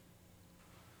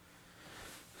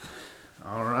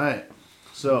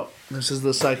So, this is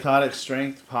the Psychotic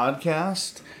Strength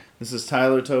Podcast. This is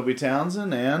Tyler Toby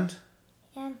Townsend and...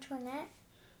 Antoinette.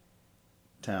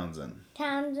 Townsend.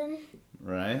 Townsend.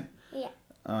 Right? Yeah.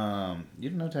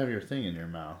 You don't have to have your thing in your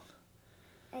mouth.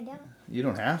 I don't. You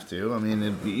don't have to. I mean,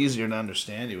 it'd be easier to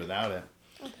understand you without it.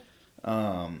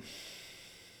 Okay.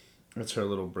 It's her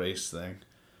little brace thing.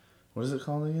 What is it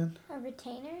called again? A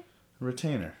retainer?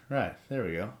 Retainer. Right. There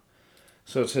we go.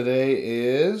 So today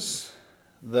is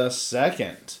the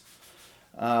 2nd.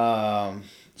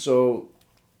 So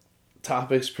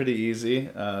topics pretty easy.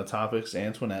 Topics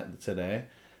Antoinette today.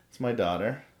 It's my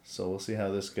daughter. So we'll see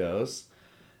how this goes.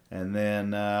 And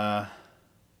then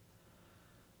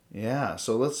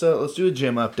so let's do a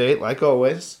gym update like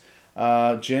always.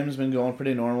 Gym's been going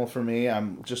pretty normal for me.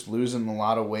 I'm just losing a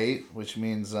lot of weight, which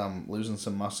means I'm losing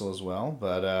some muscle as well,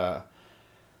 but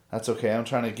that's okay. I'm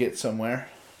trying to get somewhere,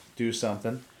 do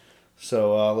something.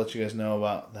 So I'll let you guys know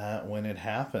about that when it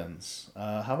happens.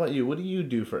 How about you? What do you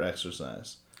do for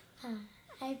exercise?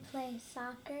 I play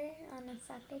soccer on a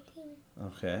soccer team.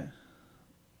 Okay.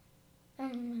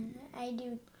 I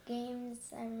do games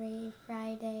every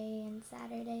Friday and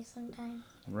Saturday sometimes.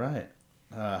 Right.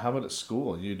 How about at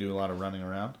school? You do a lot of running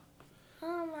around?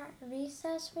 At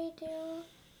recess we do.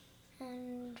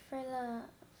 And for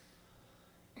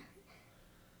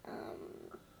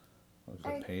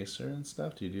Like the pacer and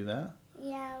stuff? Do you do that?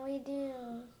 yeah, we do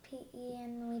PE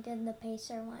and we did the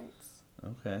pacer once.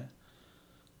 Okay.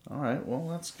 All right. Well,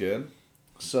 that's good.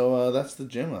 So that's the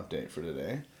gym update for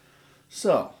today.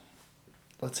 So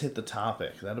let's hit the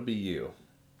topic. That'll be you.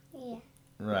 Yeah.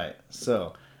 Right.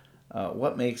 So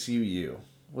what makes you you?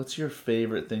 What's your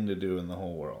favorite thing to do in the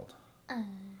whole world?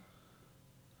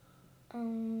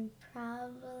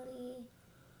 Probably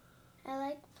I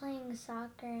like playing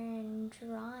soccer and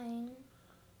drawing.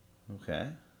 Okay.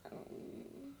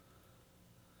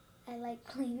 I like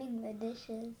cleaning the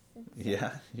dishes.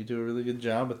 Yeah, you do a really good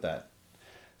job at that.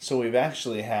 So we've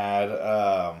actually had,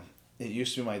 it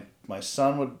used to be my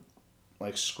son would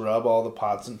like scrub all the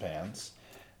pots and pans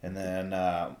and then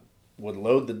would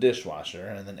load the dishwasher,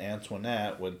 and then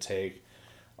Antoinette would take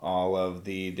all of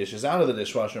the dishes out of the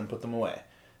dishwasher and put them away.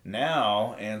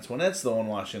 Now, Antoinette's the one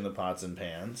washing the pots and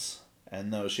pans,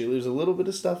 and though she leaves a little bit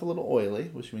of stuff a little oily,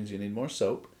 which means you need more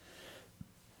soap,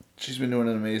 she's been doing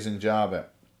an amazing job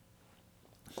at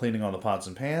cleaning all the pots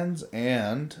and pans,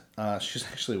 and she's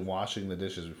actually washing the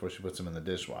dishes before she puts them in the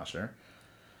dishwasher.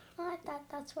 Oh, I thought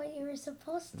that's what you were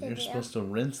supposed to do. You're supposed to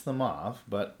rinse them off,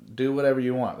 but do whatever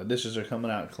you want. The dishes are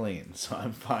coming out clean, so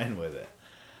I'm fine with it.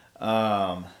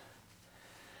 And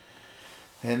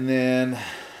then,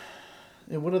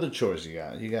 what other chores you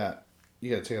got? You got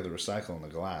to take out the recycle and the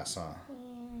glass, huh?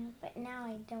 Yeah, but now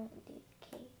I don't do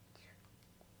the cage.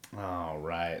 All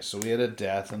right. So we had a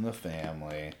death in the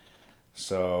family.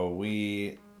 So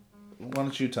why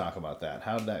don't you talk about that?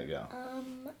 How'd that go?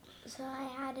 So I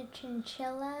had a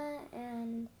chinchilla,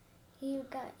 and he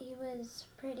was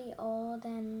pretty old,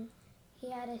 and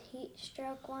he had a heat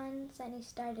stroke once, and he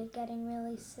started getting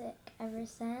really sick ever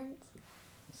since.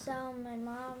 So my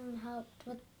mom helped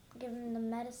with giving the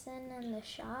medicine and the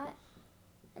shot,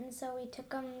 and so we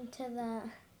took him to the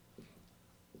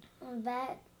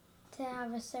vet to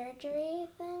have a surgery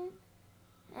thing,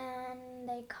 and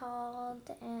they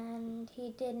called, and he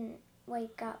didn't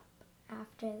wake up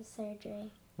after the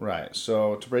surgery. Right.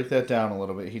 So to break that down a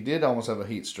little bit, he did almost have a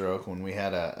heat stroke when we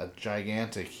had a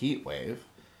gigantic heat wave,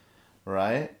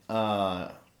 right?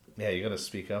 Yeah, you got to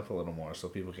speak up a little more so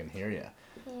people can hear you.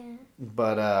 Yeah.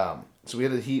 But so we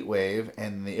had a heat wave,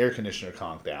 and the air conditioner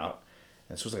conked out,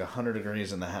 and so it was like 100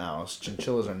 degrees in the house.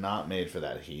 Chinchillas are not made for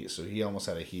that heat, so he almost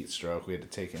had a heat stroke. We had to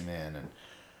take him in, and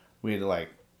we had to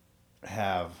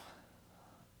have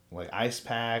ice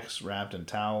packs wrapped in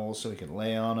towels so he could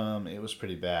lay on them. It was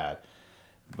pretty bad.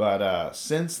 But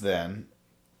since then,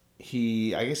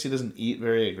 I guess he doesn't eat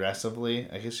very aggressively.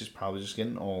 I guess he's probably just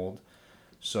getting old.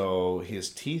 So his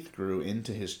teeth grew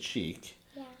into his cheek,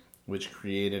 which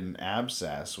created an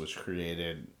abscess, which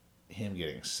created him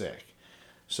getting sick.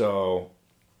 So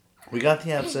we got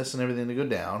the abscess and everything to go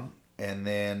down, and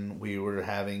then we were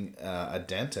having a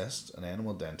dentist, an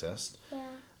animal dentist,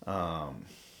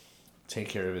 take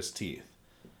care of his teeth.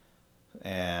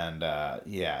 And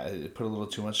it put a little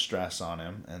too much stress on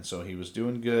him, and so he was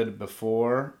doing good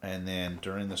before, and then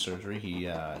during the surgery he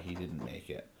didn't make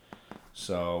it.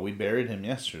 So we buried him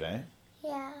yesterday.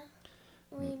 Yeah,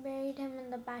 we buried him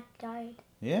in the backyard.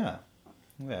 Yeah,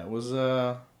 it was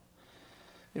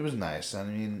nice. I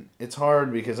mean, it's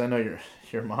hard because I know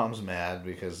your mom's mad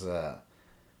because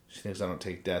she thinks I don't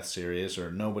take death serious, or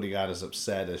nobody got as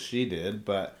upset as she did,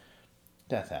 but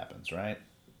death happens, right?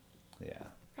 Yeah.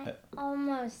 I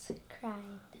almost cried.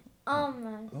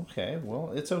 Almost. Okay,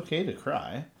 well, it's okay to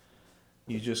cry.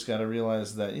 You just got to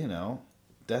realize that,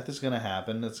 death is going to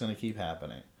happen. It's going to keep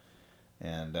happening.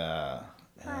 And,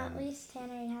 Well, at least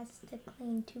Tanner has to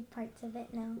clean 2 parts of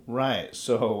it now. right.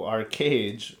 So our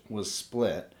cage was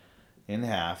split in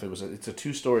half. It's a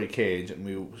 2-story cage, and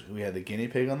we had the guinea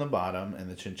pig on the bottom and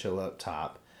the chinchilla up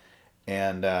top.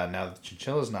 And now the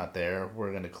chinchilla's not there.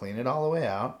 We're going to clean it all the way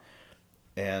out.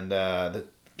 And the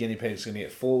guinea pig's going to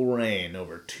get full reign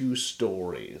over 2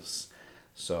 stories.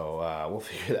 So we'll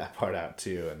figure that part out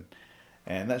too.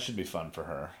 And that should be fun for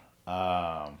her.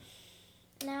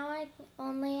 Now I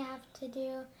only have to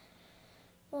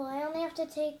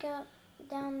take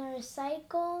down the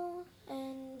recycle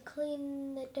and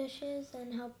clean the dishes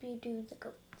and help you do the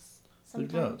goats.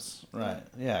 Sometimes. The goats, right.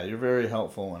 Yeah, you're very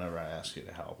helpful whenever I ask you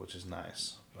to help, which is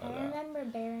nice. But, I remember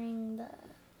burying the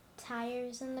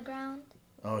tires in the ground.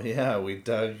 Oh, yeah, we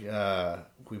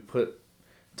put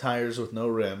tires with no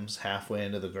rims halfway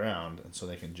into the ground, and so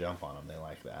they can jump on them. They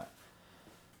like that.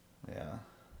 Yeah.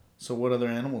 So what other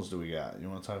animals do we got? You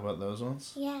want to talk about those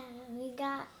ones? Yeah, we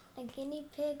got a guinea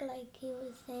pig, like he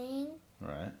was saying.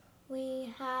 Right.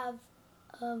 We have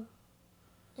an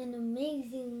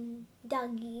amazing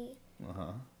doggy.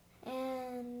 Uh-huh.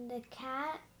 And the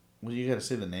cat. Well, you got to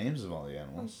say the names of all the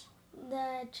animals.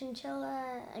 The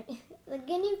chinchilla, the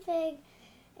guinea pig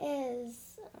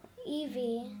is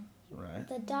Evie. Right.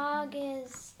 The dog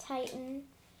is Titan.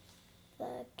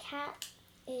 The cat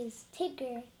is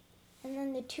Tigger. And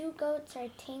then the 2 goats are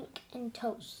Tink and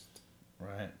Toast.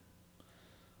 Right.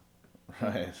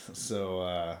 Right.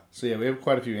 So yeah, we have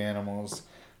quite a few animals.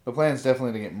 The plan's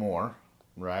definitely to get more,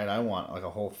 right? I want like a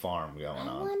whole farm going on.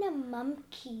 I want a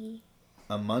monkey.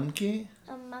 A monkey?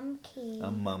 A monkey.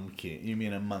 A monkey. You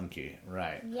mean a monkey,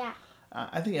 right? Yeah.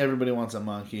 I think everybody wants a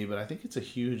monkey, but I think it's a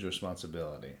huge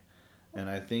responsibility. And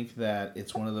I think that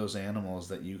it's one of those animals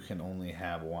that you can only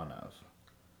have one of.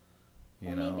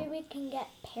 Maybe we can get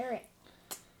parrot.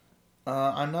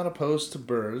 I'm not opposed to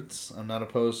birds. I'm not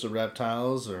opposed to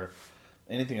reptiles or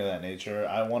anything of that nature.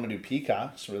 I want to do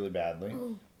peacocks really badly.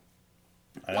 Ooh.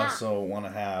 I also want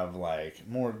to have like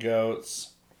more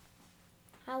goats,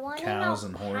 cows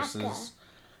and horses,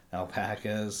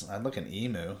 alpacas. I'd look an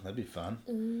emu. That'd be fun.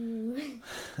 Ooh.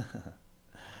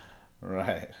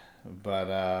 Right. But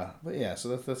yeah,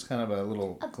 so that's kind of a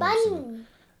little a glimpse of it. bunny.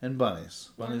 And bunnies.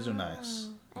 Bunnies are nice.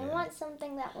 I want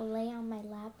something that will lay on my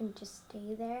lap and just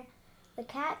stay there. The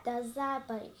cat does that,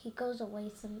 but he goes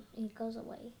away.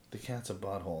 The cat's a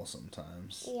butthole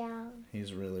sometimes. Yeah.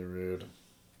 He's really rude.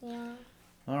 Yeah.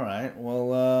 All right.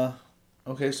 Well,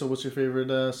 okay, so what's your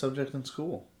favorite subject in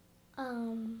school?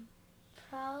 Probably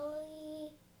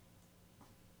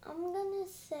I'm going to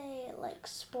say like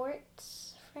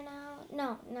sports for now.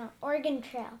 No, Oregon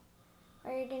Trail.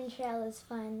 Oregon Trail is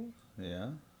fun.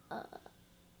 Yeah.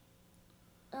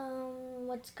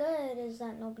 What's good is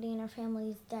that nobody in our family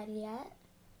is dead yet.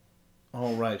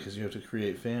 Oh, right, because you have to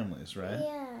create families, right?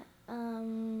 Yeah.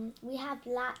 We have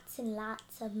lots and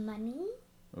lots of money.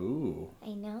 Ooh.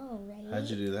 I know, right? How'd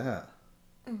you do that?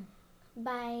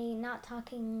 By not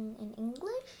talking in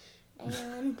English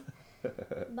and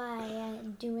by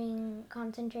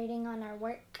concentrating on our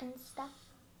work and stuff.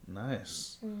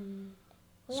 Nice.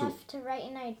 We have to write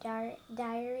in our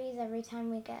diaries every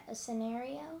time we get a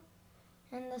scenario.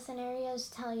 And the scenarios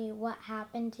tell you what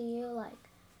happened to you, like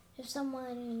if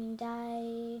someone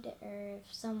died or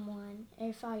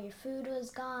if all your food was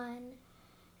gone.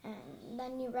 And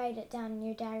then you write it down in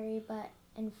your diary, but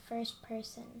in first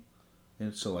person.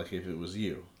 And so like if it was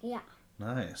you? Yeah.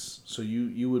 Nice. So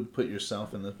you would put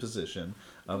yourself in the position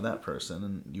of that person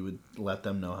and you would let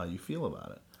them know how you feel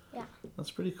about it. Yeah.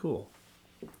 That's pretty cool.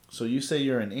 So you say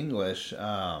you're in English.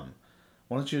 Why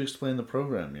don't you explain the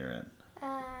program you're in?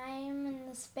 I'm in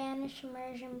the Spanish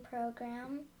immersion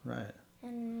program. Right.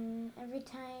 And every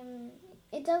time,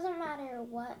 it doesn't matter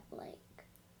what, like,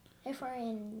 if we're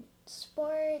in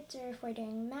sports or if we're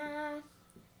doing math,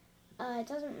 it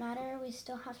doesn't matter. We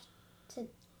still have to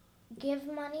give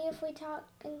money if we talk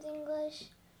in English,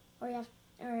 or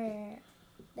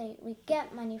we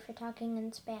get money for talking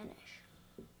in Spanish.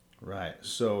 Right.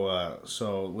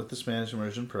 So with the Spanish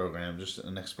immersion program, just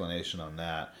an explanation on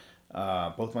that.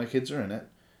 Both my kids are in it,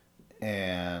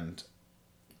 and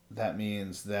that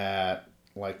means that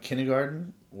like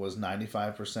kindergarten was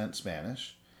 95%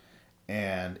 Spanish,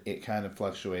 and it kind of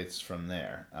fluctuates from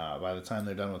there. By the time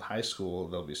they're done with high school,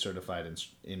 they'll be certified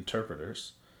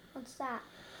interpreters. What's that?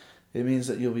 It means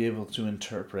that you'll be able to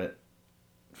interpret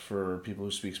for people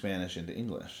who speak Spanish into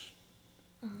English.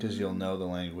 because you'll know the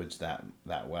language that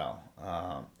well.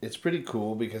 It's pretty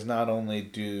cool because not only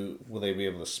will they be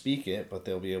able to speak it, but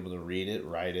they'll be able to read it,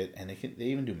 write it, and they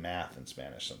even do math in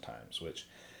Spanish sometimes, which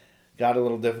got a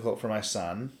little difficult for my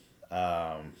son.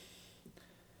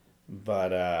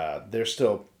 But they're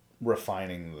still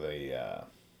refining the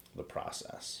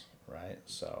process, right?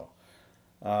 So,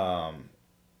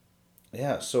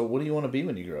 yeah. So, what do you want to be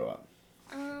when you grow up?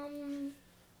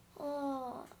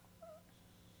 Well,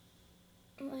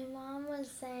 my mom was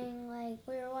saying, like,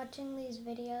 we were watching these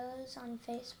videos on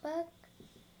Facebook,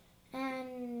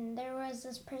 and there was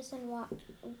this person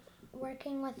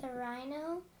working with a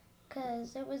rhino,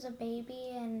 because it was a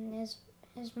baby and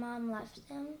his mom left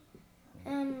him.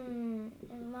 And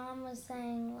mom was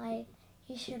saying, like,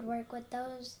 you should work with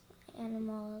those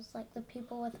animals, like the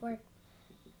people work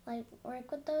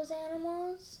with those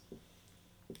animals.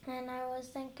 And I was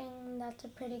thinking that's a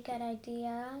pretty good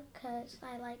idea because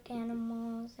I like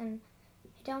animals and I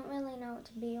don't really know what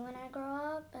to be when I grow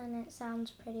up, and it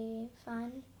sounds pretty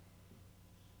fun.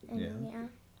 And yeah.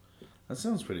 That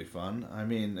sounds pretty fun. I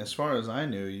mean, as far as I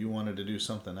knew, you wanted to do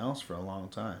something else for a long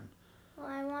time. Well,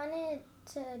 I wanted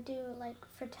to do like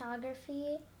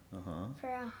photography for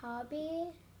a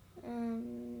hobby,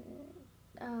 and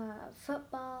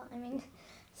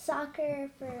soccer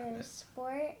for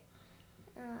sport.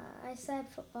 I said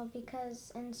football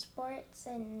because in sports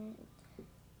and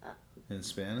in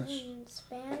Spanish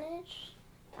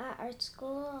at our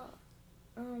school,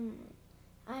 I'm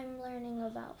learning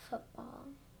about football.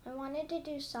 I wanted to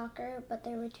do soccer, but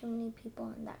there were too many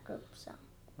people in that group, so.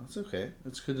 That's okay.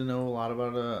 It's good to know a lot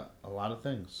about a lot of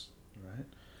things, right?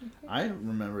 Mm-hmm. I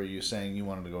remember you saying you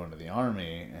wanted to go into the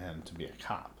army and to be a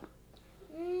cop.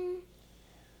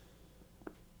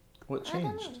 What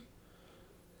changed?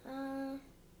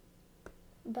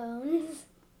 Bones.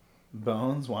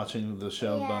 Bones? Watching the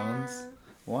show Bones?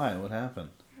 Why? What happened?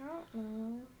 I don't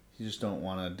know. You just don't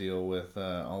want to deal with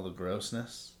all the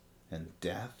grossness and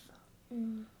death?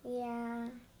 Yeah.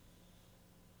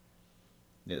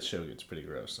 Yeah, the show gets pretty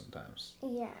gross sometimes.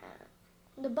 Yeah.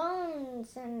 The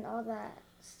bones and all that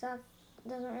stuff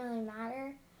doesn't really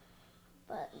matter.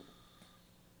 But,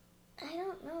 I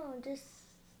don't know, just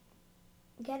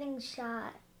getting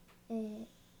shot is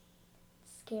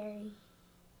scary.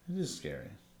 It is scary.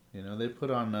 You know, they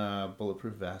put on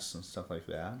bulletproof vests and stuff like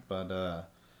that, but,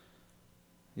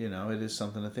 you know, it is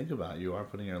something to think about. You are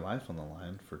putting your life on the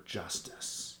line for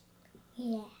justice.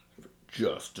 Yeah. For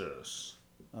justice.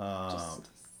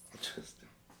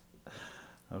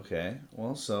 Okay.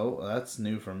 Well, so that's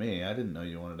new for me. I didn't know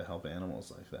you wanted to help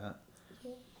animals like that.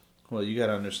 Yeah. Well, you got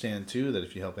to understand, too, that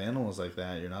if you help animals like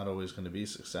that, you're not always going to be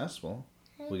successful.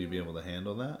 Will you be able to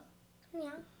handle that?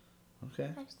 Yeah.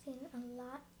 Okay. I've seen a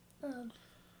lot of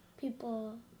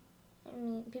people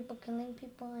killing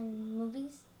people in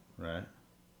movies. Right.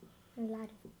 A lot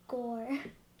of gore.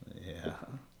 Yeah.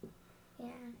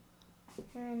 Yeah.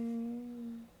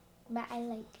 But I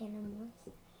like animals.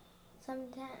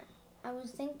 Sometimes I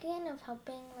was thinking of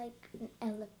helping like an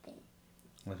elephant.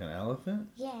 Like an elephant?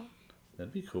 Yeah.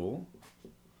 That'd be cool.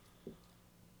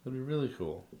 That'd be really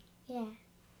cool. Yeah.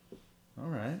 All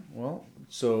right. Well,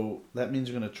 so that means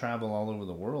you're going to travel all over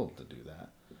the world to do that.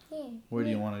 Yeah. Where do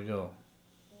you want to go?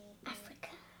 Africa.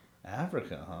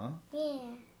 Africa, huh?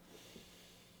 Yeah.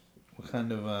 What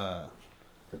kind of,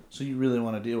 so you really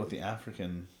want to deal with the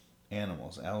African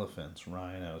animals, elephants,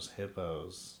 rhinos,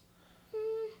 hippos?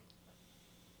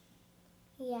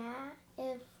 Yeah.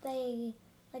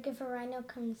 If a rhino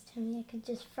comes to me, I could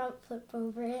just front flip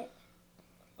over it.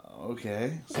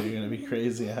 Okay. So you're going to be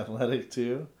crazy athletic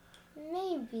too?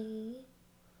 Maybe.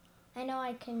 I know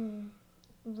I can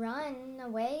run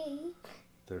away.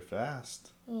 They're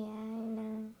fast. Yeah, I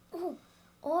know. Ooh.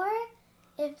 Or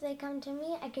if they come to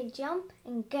me, I could jump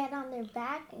and get on their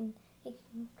back and it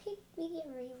can kick me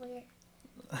everywhere.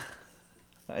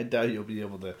 I doubt you'll be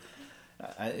able to.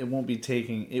 It will be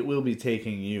taking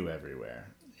you everywhere.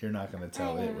 You're not going to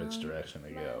tell it which direction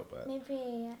to go. But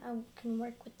maybe I can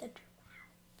work with the giraffe.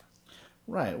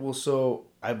 Right. Well, so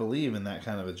I believe in that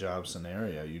kind of a job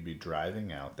scenario, you'd be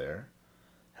driving out there,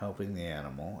 helping the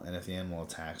animal, and if the animal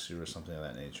attacks you or something of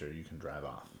that nature, you can drive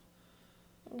off.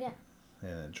 Yeah.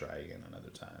 And then try again another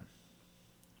time.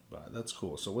 But that's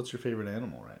cool. So what's your favorite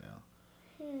animal right now?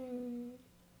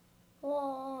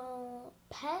 Well,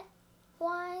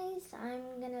 pet-wise,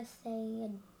 I'm going to say a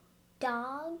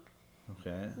dog.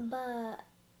 Okay. But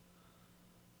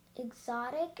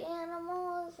exotic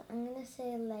animals, I'm going to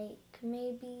say like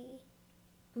maybe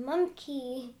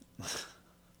monkey.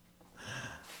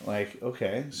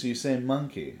 Okay, so you say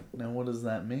monkey. Now what does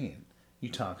that mean? You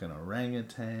talking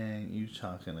orangutan, you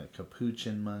talking a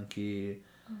capuchin monkey,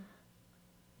 you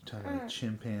talking a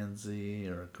chimpanzee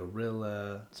or a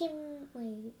gorilla.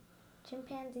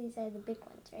 Chimpanzees are the big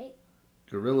ones, right?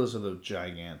 Gorillas are the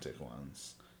gigantic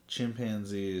ones.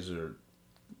 Chimpanzees are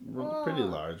pretty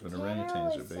large, but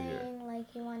orangutans are bigger. Saying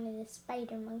like he wanted a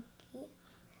spider monkey.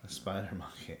 A spider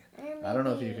monkey. I don't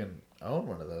know if you can own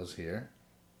one of those here.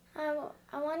 I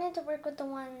wanted to work with the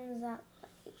ones that,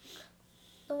 like,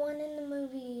 the one in the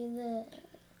movie, the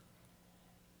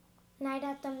Night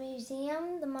at the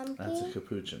Museum, the monkey. That's a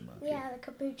capuchin monkey. Yeah, the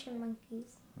capuchin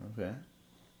monkeys. Okay.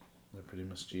 They're pretty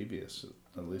mischievous.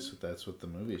 At least that's what the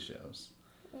movie shows.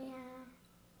 Yeah.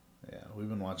 Yeah, we've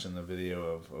been watching the video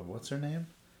of what's her name?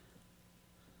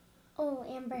 Oh,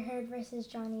 Amber Heard versus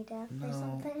Johnny Depp or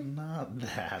something? No, not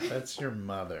that. That's your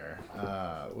mother.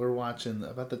 We're watching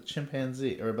about the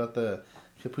chimpanzee, or about the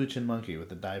capuchin monkey with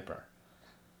the diaper.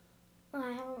 Oh,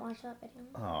 I haven't watched that video.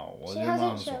 Oh, well, your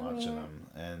mom's watching them.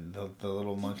 And the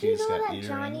little monkey's got earrings. Did you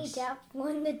know that Johnny Depp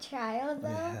won the trial, though?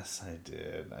 Yes, I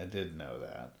did. I did know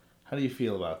that. How do you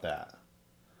feel about that?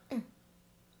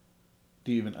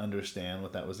 Do you even understand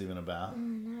what that was even about?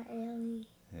 Not really.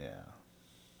 Yeah.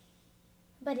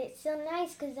 But it's still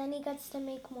nice because then he gets to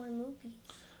make more movies.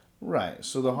 Right.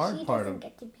 So the hard part of... He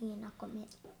doesn't get to be in Aquaman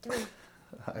 3.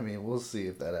 I mean, we'll see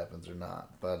if that happens or not.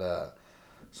 But,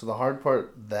 so the hard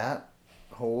part, that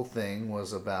whole thing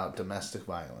was about domestic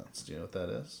violence. Do you know what that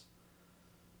is?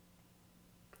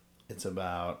 It's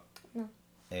about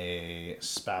a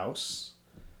spouse.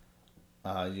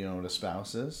 You know what a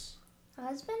spouse is? A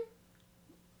husband?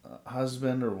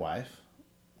 Husband or wife,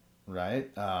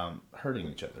 right? Hurting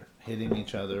each other, hitting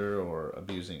each other, or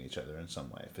abusing each other in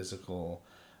some way, physical,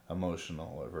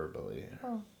 emotional, or verbally.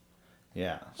 Oh.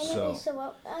 Yeah. Anyway, so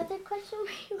what other question were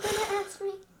you gonna ask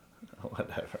me?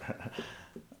 Whatever.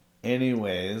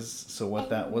 Anyways, so what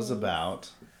that was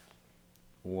about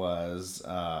was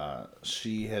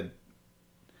she had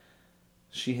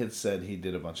said he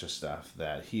did a bunch of stuff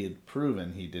that he had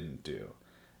proven he didn't do.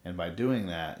 And by doing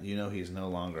that, you know he's no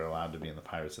longer allowed to be in the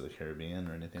Pirates of the Caribbean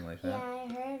or anything like that. Yeah, I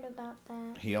heard about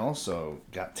that. He also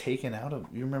got taken out of...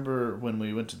 You remember when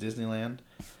we went to Disneyland?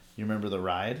 You remember the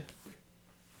ride?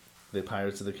 The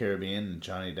Pirates of the Caribbean, and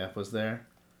Johnny Depp was there?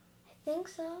 I think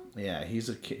so. Yeah, he's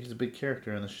a big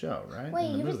character in the show, right?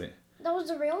 Wait, in the movie. That was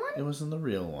the real one? It wasn't the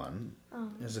real one. Oh.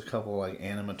 There's a couple, like,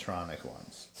 animatronic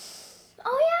ones.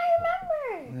 Oh, yeah,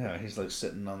 I remember. Yeah, he's, like,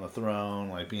 sitting on the throne,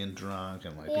 like, being drunk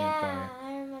and, like, being funny. Yeah,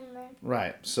 I remember.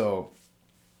 Right, so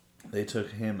they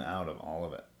took him out of all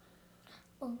of it.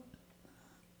 Oh.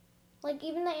 Like,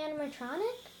 even the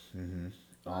animatronic? Mm-hmm.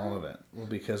 All of it. Well,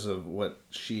 because of what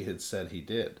she had said he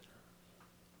did.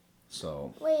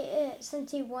 So... Wait,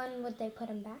 since he won, would they put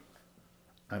him back?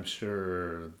 I'm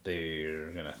sure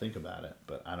they're going to think about it,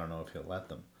 but I don't know if he'll let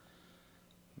them.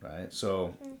 Right?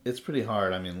 So, it's pretty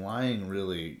hard. I mean, lying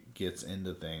really gets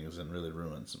into things and really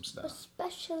ruins some stuff.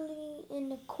 Especially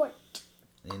in a court.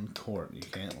 In court. You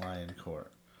can't lie in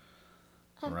court.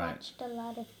 I've watched a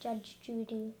lot of Judge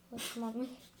Judy with Mommy.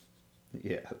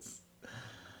 Yes.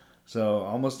 So,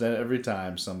 almost every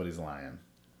time somebody's lying.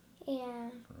 Yeah.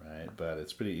 Right? But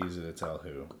it's pretty easy to tell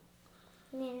who.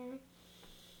 Yeah.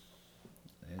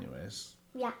 Anyways.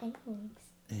 Yeah,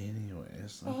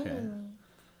 Anyways. Okay. Anyway.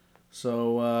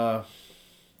 So,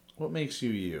 what makes you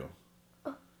you?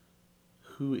 Oh.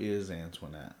 Who is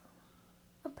Antoinette?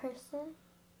 A person.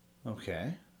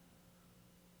 Okay.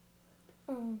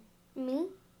 Me.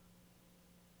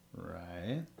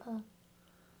 Right.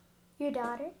 Your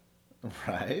daughter.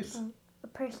 Right. A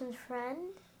person's friend.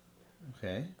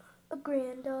 Okay. A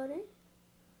granddaughter.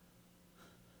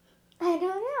 I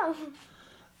don't know.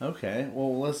 Okay.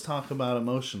 Well, let's talk about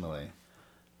emotionally.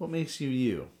 What makes you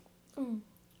you?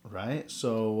 Right?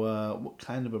 So, what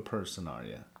kind of a person are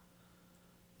you?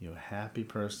 You a happy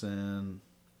person?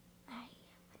 I am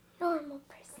a normal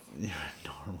person. You're a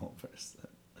normal person.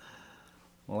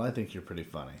 Well, I think you're pretty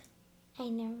funny. I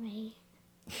know, right?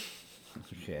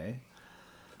 Okay.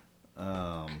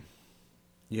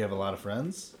 You have a lot of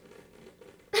friends?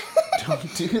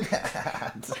 Don't do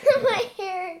that. My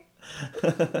hair.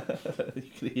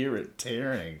 You can hear it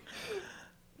tearing.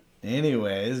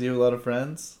 Anyways, you have a lot of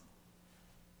friends?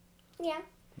 Yeah.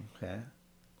 Okay.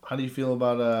 How do you feel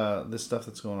about this stuff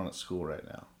that's going on at school right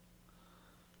now?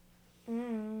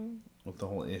 With the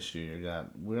whole issue you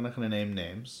got. We're not going to name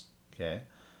names, okay?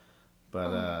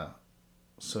 But,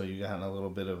 so you got in a little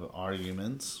bit of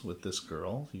arguments with this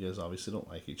girl. You guys obviously don't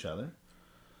like each other.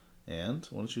 And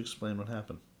why don't you explain what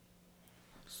happened?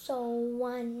 So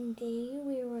one day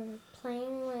we were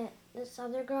playing with this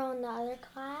other girl in the other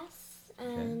class,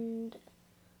 and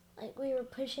like we were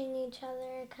pushing each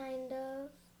other kind of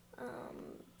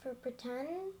for pretend,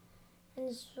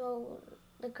 and so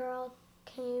the girl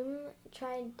came,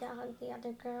 tried to hug the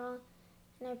other girl,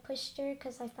 and I pushed her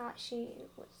because I thought she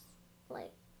was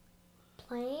like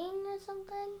playing or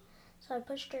something, so I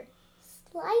pushed her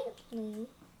slightly,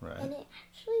 Right. and it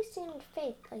actually seemed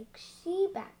fake. Like she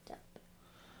backed up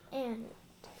and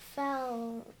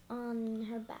fell on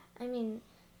her back.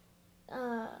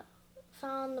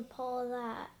 Fell on the pole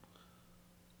that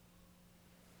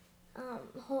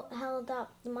held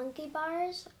up the monkey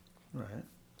bars, Right.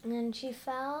 and then she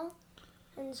fell,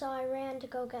 and so I ran to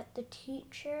go get the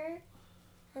teacher,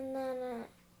 and then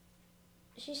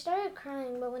she started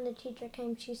crying, but when the teacher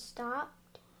came, she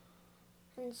stopped.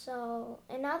 And so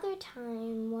another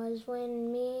time was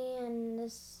when me and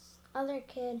this other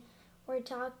kid were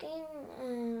talking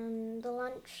in the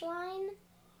lunch line,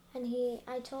 and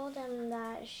I told him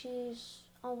that she's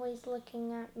always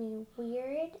looking at me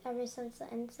weird ever since the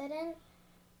incident.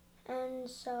 And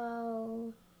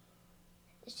so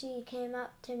she came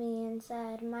up to me and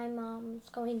said, "My mom's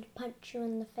going to punch you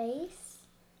in the face."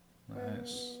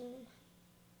 Nice.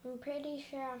 I'm pretty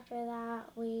sure after that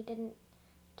we didn't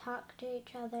talk to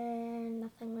each other and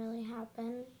nothing really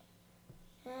happened.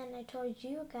 And I told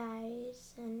you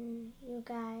guys, and you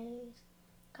guys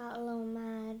got a little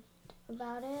mad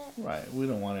about it. Right. We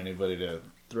don't want anybody to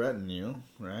threaten you,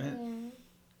 right? Yeah.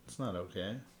 It's not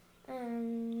okay.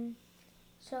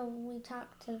 So we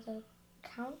talked to the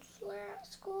counselor at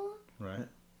school, Right.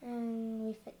 and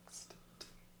we fixed it.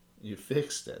 You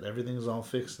fixed it. Everything's all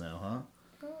fixed now,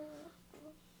 huh?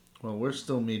 Well, we're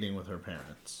still meeting with her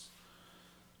parents.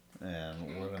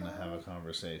 And we're going to have a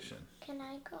conversation. Can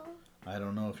I go? I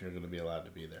don't know if you're going to be allowed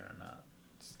to be there or not.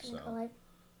 Just gonna So. go like,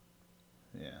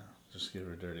 Yeah. Just give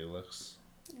her dirty looks.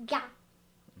 yeah.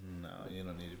 No, you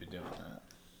don't need to be doing that.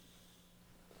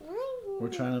 We're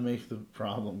trying to make the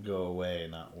problem go away,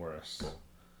 not worse.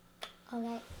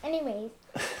 Okay. Anyways,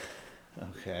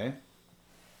 Okay.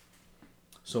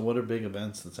 So what are big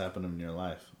events that's happened in your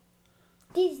life?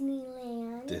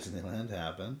 Disneyland. Disneyland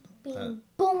happened. Being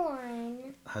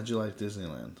born. How'd you like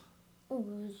Disneyland? It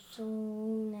was so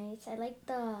nice. I liked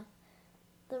the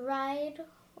ride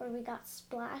where we got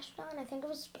splashed on. I think it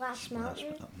was Splash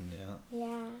Mountain. Yeah.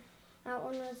 Yeah, that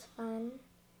one was fun.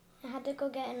 I had to go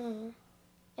get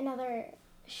another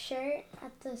shirt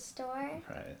at the store.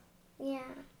 Right. Yeah,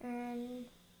 and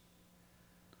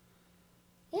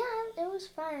yeah, it was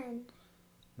fun.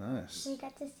 Nice. We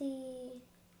got to see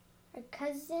our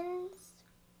cousins,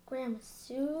 Grandma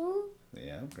Sue.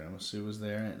 Yeah, Grandma Sue was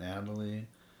there, Aunt Natalie,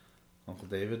 Uncle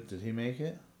David. Did he make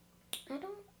it? I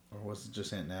don't. Or was it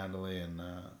just Aunt Natalie and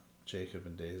Jacob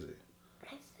and Daisy?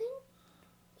 I think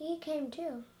he came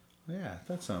too. Yeah,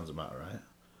 that sounds about right.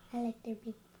 I like their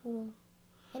big pool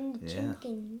and the Yeah.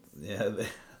 chickens. Yeah,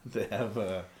 they have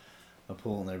a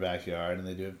pool in their backyard, and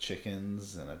they do have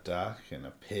chickens and a duck and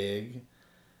a pig.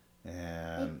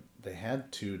 And they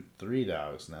had 3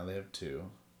 dogs. Now they have 2.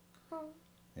 Oh.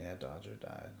 Yeah, Dodger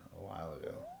died a while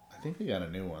ago. I think they got a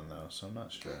new one, though, so I'm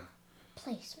not sure.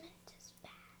 Placement is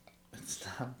bad. It's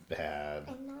not bad.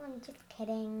 I know, I'm just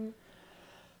kidding.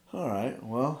 All right,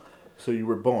 well, so you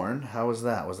were born. How was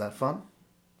that? Was that fun?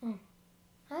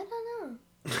 I don't know.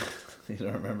 You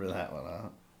don't remember that one, huh?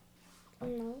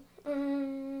 No.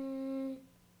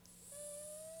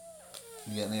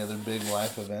 You got any other big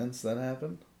life events that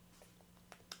happened?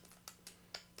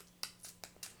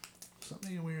 Stop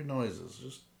making weird noises.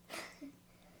 Just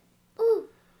Ooh,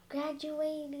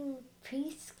 graduating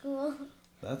preschool.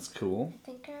 that's cool. I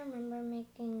think I remember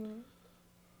making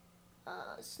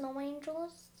snow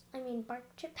angels. Bark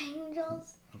chip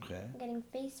angels. Okay. Getting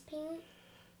face paint.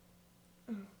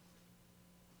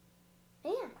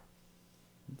 Yeah.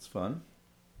 It's fun.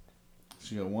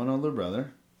 So you got one older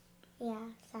brother. Yeah,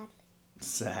 sadly.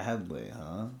 Sadly,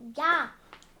 huh? Yeah.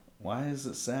 Why is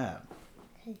it sad?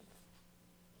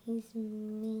 He's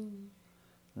mean.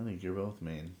 I think you're both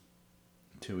mean.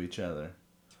 To each other.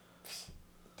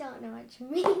 Don't know what you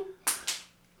mean.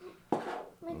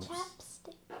 My Oops.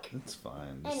 chapstick. It's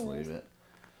fine. Just Anyways. leave it.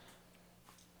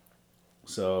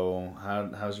 So,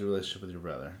 how's your relationship with your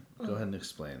brother? Go ahead and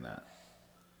explain that.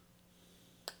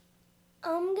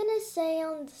 I'm gonna say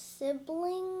on the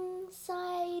sibling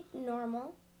side,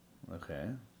 normal. Okay.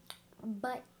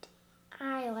 But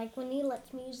I like when he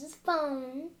lets me use his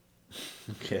phone.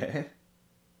 Okay.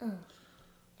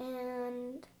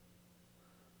 And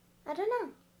I don't know.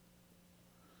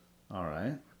 All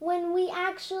right. When we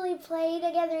actually play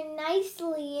together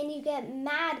nicely and you get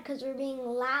mad because we're being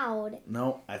loud.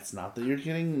 No, it's not that you're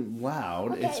getting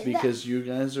loud. Okay, it's because you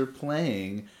guys are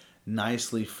playing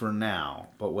nicely for now,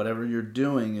 but whatever you're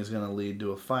doing is going to lead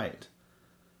to a fight.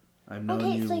 I've known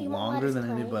Okay, you so you won't longer let us than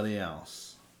play? anybody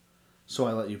else. So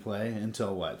I let you play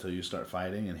until what? Till you start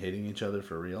fighting and hitting each other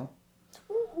for real?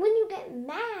 When you get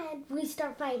mad, we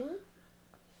start fighting.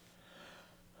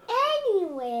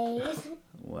 Anyways.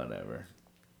 Whatever.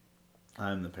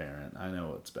 I'm the parent. I know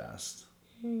what's best.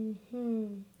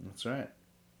 That's right.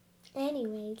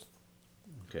 Anyways.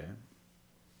 Okay.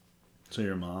 So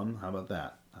your mom, how about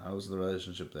that? How's the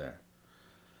relationship there?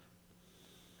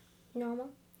 Normal.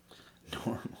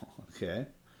 Normal. Okay.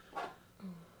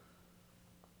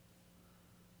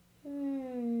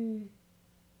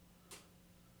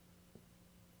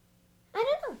 I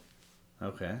don't know.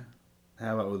 Okay.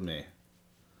 How about with me?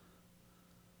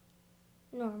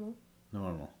 Normal.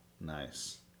 Normal.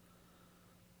 Nice.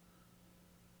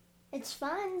 It's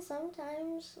fun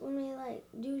sometimes when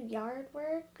we do yard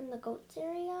work in the goats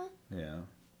area Yeah.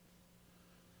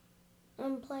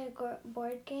 and play a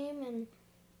board game, and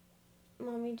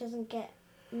Mommy doesn't get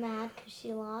mad because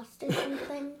she lost or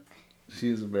something.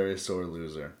 She's a very sore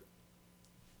loser.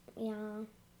 Yeah.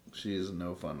 She's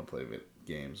no fun to play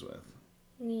games with.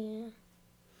 Yeah.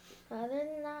 Other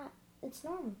than that, it's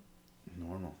normal.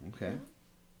 Normal. Okay.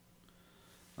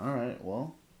 All right.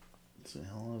 Well, let's see.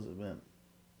 How long has it been?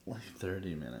 Like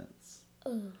 30 minutes.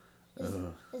 Ugh.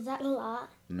 Ugh. Is that a lot?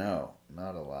 No,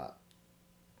 not a lot.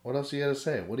 What else you got to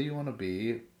say? What do you want to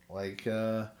be?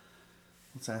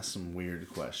 Let's ask some weird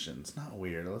questions. Not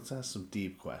weird. Let's ask some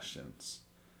deep questions.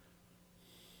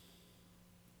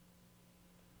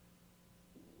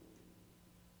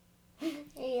 Are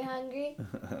you hungry?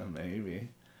 Maybe.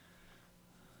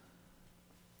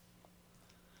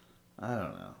 I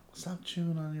don't know. Stop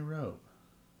chewing on your rope,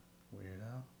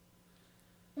 weirdo.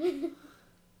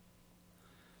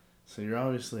 So you're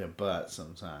obviously a butt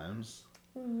sometimes.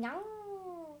 No.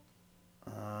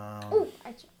 Um, Ooh,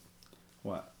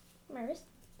 what? my wrist.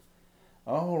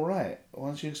 Oh, right. Why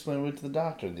don't you explain we went to the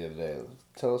doctor the other day?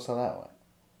 Tell us how that went.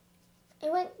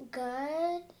 It went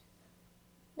good.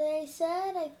 They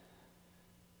said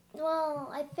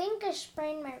I think I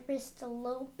sprained my wrist a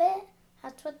little bit.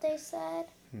 That's what they said.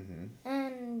 Mm-hmm.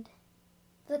 And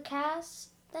the cast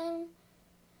thing.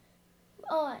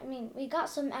 We got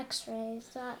some x-rays.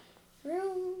 That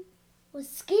room was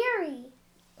scary.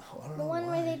 Oh, I don't The know one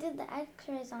why. where they did the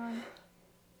x-rays on.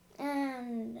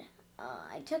 And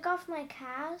I took off my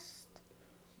cast.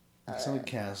 It's not a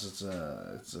cast. It's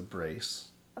a brace.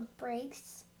 A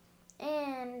brace.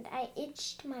 And I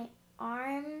itched my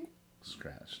arm.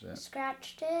 Scratched it.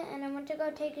 Scratched it. And I went to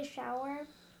go take a shower.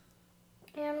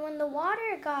 And when the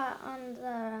water got on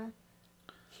the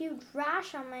huge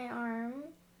rash on my arm,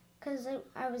 because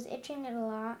I was itching it a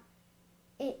lot,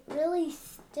 it really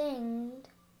stinged.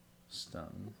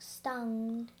 Stung.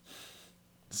 Stung.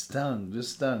 Stung.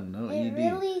 Just stung. No It ED.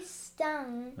 really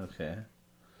stung. Okay.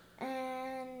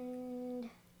 And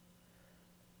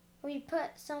we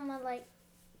put some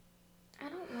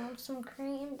some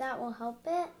cream that will help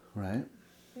it. Right.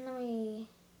 And then we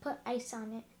put ice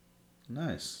on it.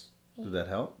 Nice. Yeah. Did that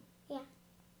help? Yeah.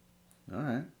 All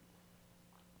right.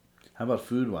 How about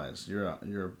food-wise? You're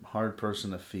a hard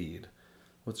person to feed.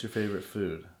 What's your favorite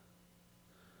food?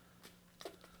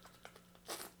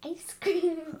 Ice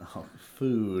cream. Oh,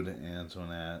 food,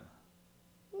 Antoinette.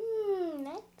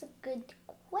 That's a good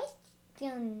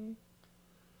question.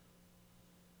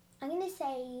 I'm gonna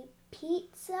say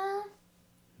pizza,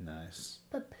 Nice.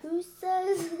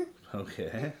 pupusas,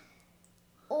 Okay.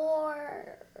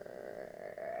 or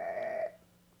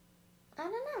I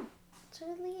don't know. That's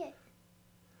really it.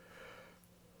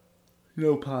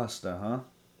 No pasta, huh?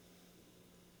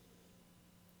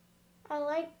 I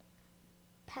like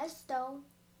pesto.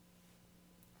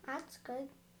 That's good.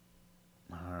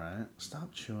 All right.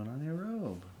 Stop chewing on your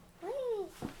robe. Wait.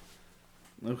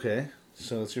 Okay.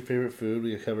 So that's your favorite food.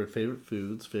 We covered favorite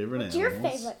foods, favorite What's animals.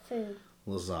 your favorite food?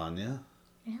 Lasagna.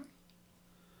 Really?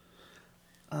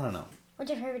 I don't know. What's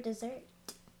your favorite dessert?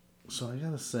 So I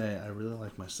gotta say, I really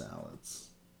like my salads.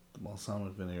 The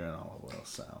balsamic vinegar and olive oil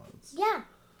salads. Yeah,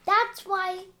 that's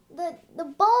why the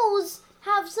bowls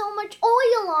have so much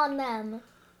oil on them.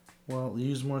 Well,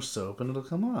 use more soap and it'll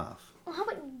come off. Well, how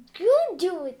about you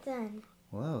do it then?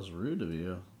 Well, that was rude of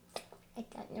you. I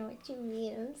don't know what you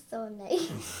mean. I'm so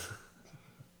nice.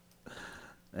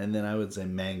 And then I would say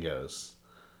mangoes.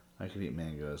 I could eat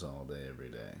mangoes all day, every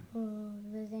day. Oh,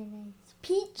 those are nice.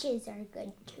 Peaches are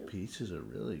good too. Peaches are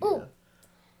really Ooh. good.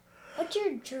 What's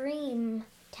your dream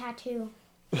tattoo?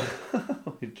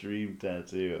 My dream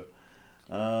tattoo.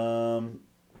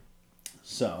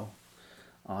 So,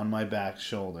 on my back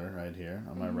shoulder, right here,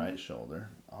 on my right shoulder,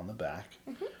 on the back,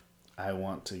 I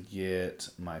want to get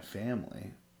my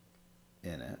family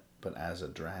in it, but as a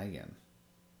dragon.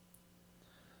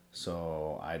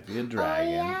 So I'd be a dragon.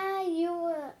 Oh yeah, you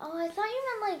were. Oh, I thought you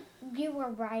meant like you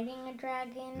were riding a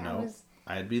dragon. No,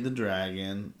 I'd be the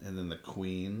dragon, and then the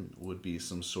queen would be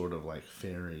some sort of like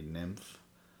fairy nymph,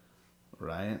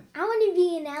 right? I want to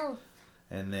be an elf.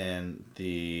 And then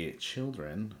the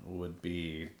children would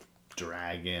be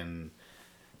dragon,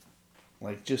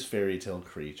 like just fairy tale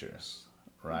creatures,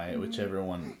 right? Mm-hmm. Whichever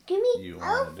one Give me you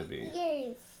elf wanted to be.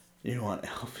 ears. You want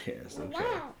elf ears, okay?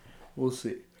 Wow. We'll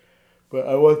see. But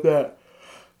I want that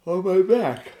on my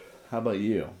back. How about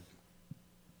you?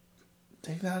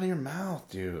 Take that out of your mouth,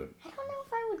 dude. I don't know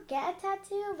if I would get a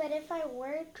tattoo, but if I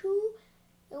were to,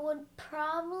 it would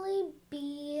probably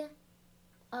be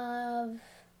of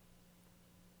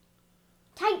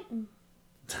Titan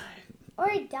or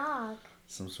a dog.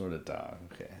 Some sort of dog,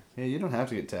 okay. Yeah, you don't have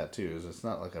to get tattoos. It's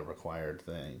not like a required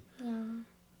thing. Yeah.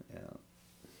 Yeah.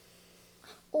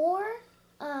 Or,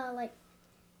 like,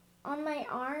 on my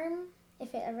arm,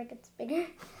 if it ever gets bigger,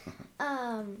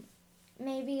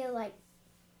 maybe, like,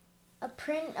 a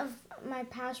print of my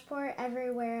passport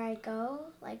everywhere I go,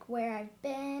 like, where I've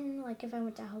been, like, if I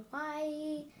went to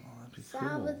Hawaii, that'd be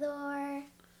Salvador. Cool.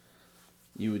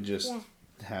 You would just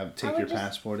take your just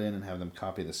passport in and have them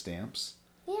copy the stamps?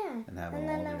 Yeah. And have and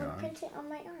them then all I over your would arm? print it on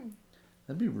my arm.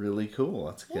 That'd be really cool.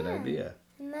 That's a good idea.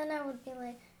 And then I would be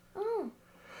like, oh.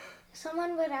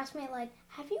 Someone would ask me, like,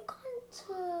 have you gone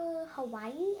to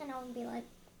Hawaii? And I would be like,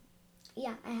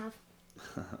 yeah, I have.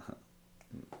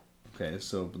 Okay,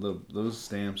 so those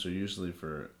stamps are usually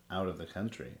for out of the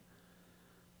country.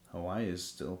 Hawaii is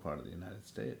still part of the United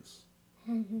States.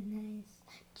 Nice.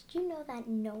 Did you know that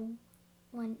no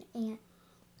one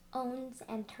owns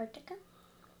Antarctica?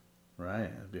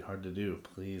 Right, it'd be hard to do.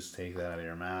 Please take that out of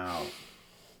your mouth.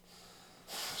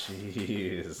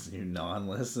 Jeez, you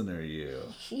non-listener, you.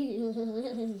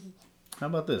 How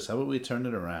about this? How about we turn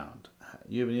it around?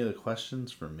 You have any other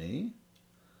questions for me?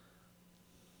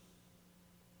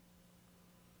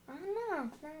 I don't know. No,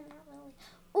 not really.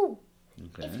 Oh,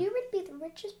 Okay. if you would be the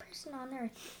richest person on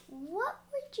earth, what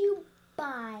would you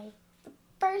buy? The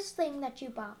first thing that you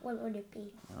bought, what would it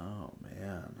be? Oh,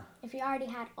 man. If you already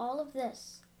had all of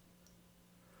this,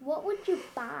 what would you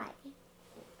buy?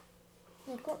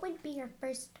 Like, what would be your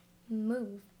first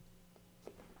move?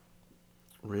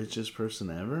 Richest person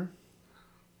ever?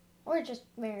 Or just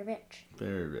very rich?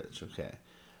 Very rich, okay.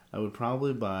 I would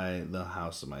probably buy the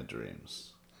house of my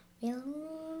dreams. Really?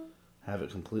 Have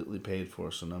it completely paid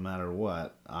for, so no matter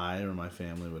what, I or my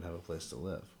family would have a place to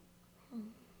live.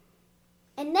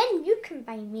 And then you can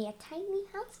buy me a tiny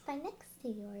house right next to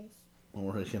yours.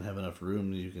 Or you can have enough room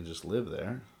that you can just live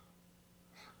there.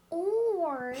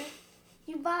 Or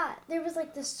there was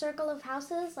like this circle of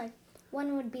houses, like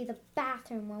one would be the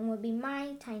bathroom, one would be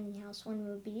my tiny house, one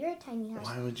would be your tiny house.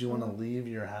 Why would you want to leave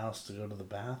your house to go to the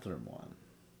bathroom one?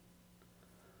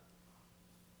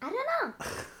 I don't know.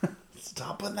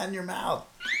 Stop putting that in your mouth.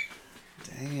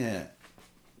 Dang it.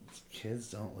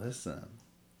 Kids don't listen.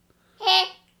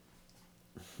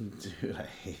 Dude, I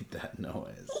hate that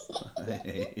noise. I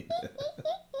hate it.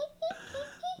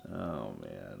 Oh,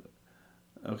 man.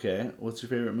 Okay, what's your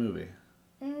favorite movie?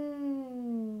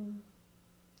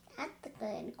 That's a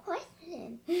good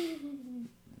question. You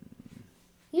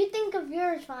think of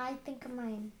yours while I think of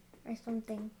mine, or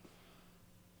something.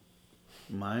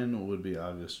 Mine would be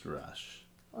August Rush.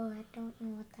 Oh, I don't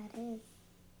know what that is.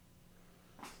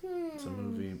 It's a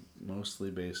movie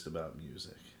mostly based about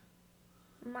music.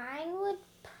 Mine would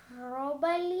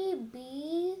probably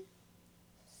be...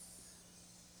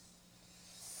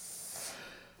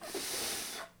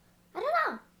 I don't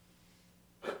know.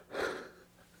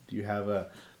 Do you have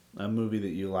a movie that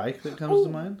you like that comes to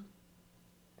mind?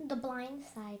 The Blind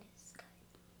Side is good.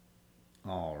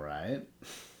 All right.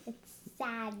 It's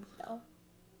sad, though.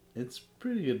 It's a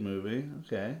pretty good movie.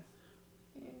 Okay.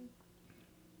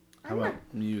 How about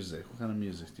music? What kind of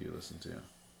music do you listen to?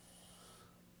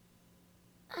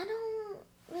 I don't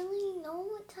really know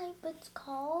what type it's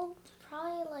called.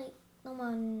 Probably like the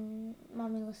one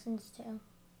Mommy listens to.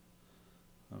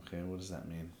 Okay, what does that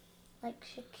mean? Like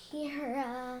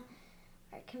Shakira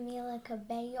or Camila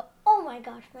Cabello. Oh my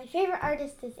gosh, my favorite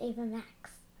artist is Ava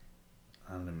Max.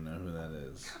 I don't even know who that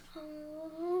is.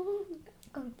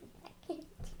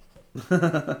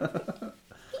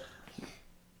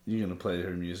 You gonna play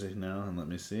her music now and let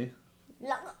me see?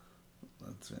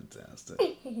 That's fantastic.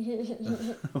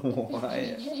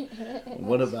 Why?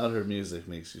 What about her music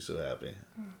makes you so happy?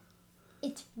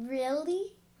 It's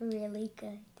really, really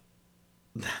good.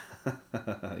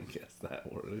 I guess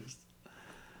that works.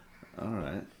 All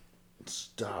right.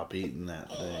 Stop eating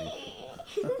that thing.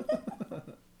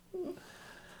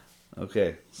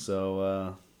 Okay,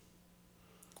 so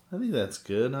I think that's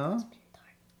good, huh?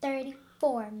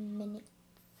 34 minutes.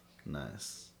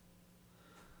 Nice.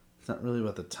 It's not really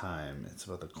about the time, it's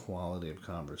about the quality of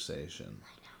conversation.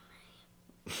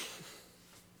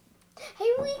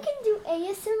 Hey, we can do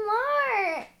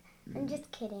ASMR. I'm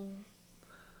just kidding.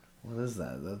 What is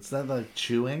that? Is that like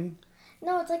chewing?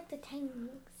 No, it's like the tiny,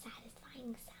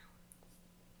 satisfying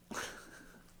sound.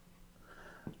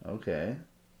 Okay.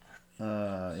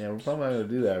 Yeah, we're probably not going to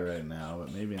do that right now,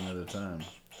 but maybe another time.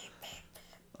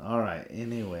 Alright,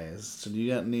 anyways. So do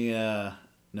you got any,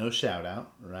 no shout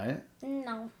out, right?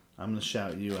 No. I'm going to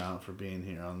shout you out for being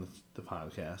here on the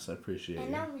podcast. I appreciate And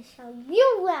you. I'm going to shout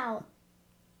you out.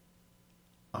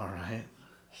 Alright.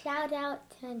 Shout out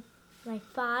to my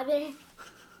father.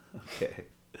 Okay.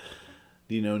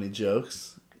 Do you know any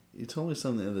jokes? You told me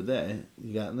some the other day.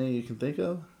 You got any you can think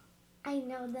of? I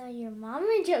know your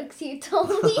mama jokes you told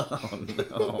me.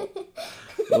 Oh,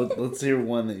 no. Let's hear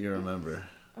one that you remember.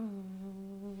 I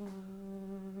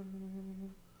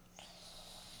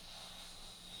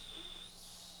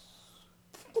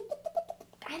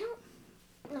don't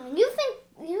know.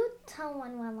 You tell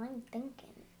one while I'm thinking.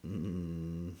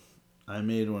 I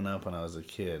made one up when I was a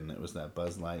kid, and it was that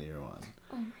Buzz Lightyear one.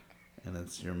 Oh my god. And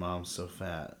it's your mom's so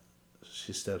fat.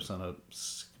 She steps on a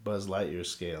Buzz Lightyear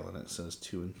scale, and it says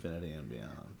to infinity and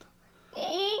beyond.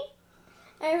 I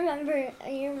remember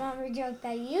your mama joke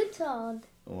that you told.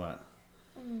 What?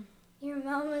 Your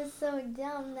mom was so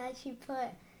dumb that she put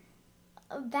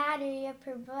a battery up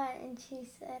her butt and she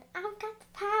said, I've got the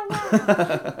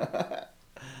power.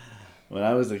 When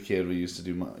I was a kid, we used to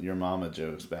do your mama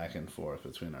jokes back and forth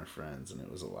between our friends, and it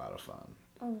was a lot of fun.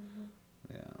 Oh.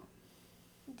 Yeah.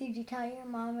 Did you tell your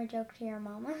mom a joke to your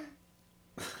mama?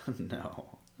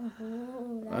 No.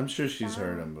 Ooh, I'm sure she's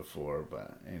heard them before,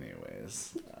 but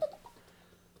anyways.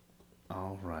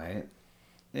 All right.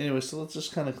 Anyway, so let's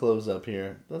just kind of close up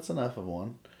here. That's enough of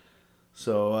one.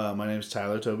 So, my name's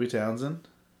Tyler Toby Townsend.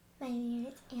 My name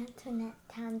is Antoinette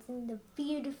Townsend, the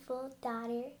beautiful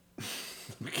daughter.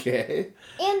 Okay.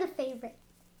 And the favorite.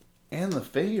 And the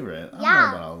favorite. I don't Yeah. know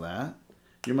about all that.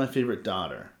 You're my favorite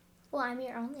daughter. Well, I'm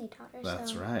your only daughter.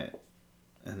 That's right.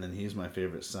 And then he's my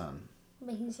favorite son.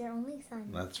 But he's your only son.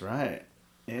 That's right.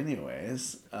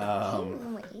 Anyways.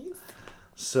 Anyways.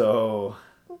 So,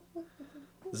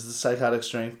 this is the Psychotic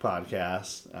Strength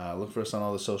Podcast. Look for us on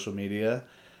all the social media.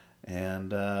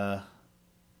 And,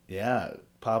 yeah,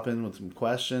 pop in with some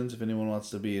questions if anyone wants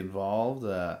to be involved.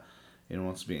 Anyone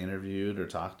wants to be interviewed or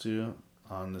talked to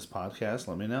on this podcast,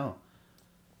 let me know.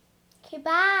 Okay,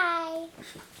 bye.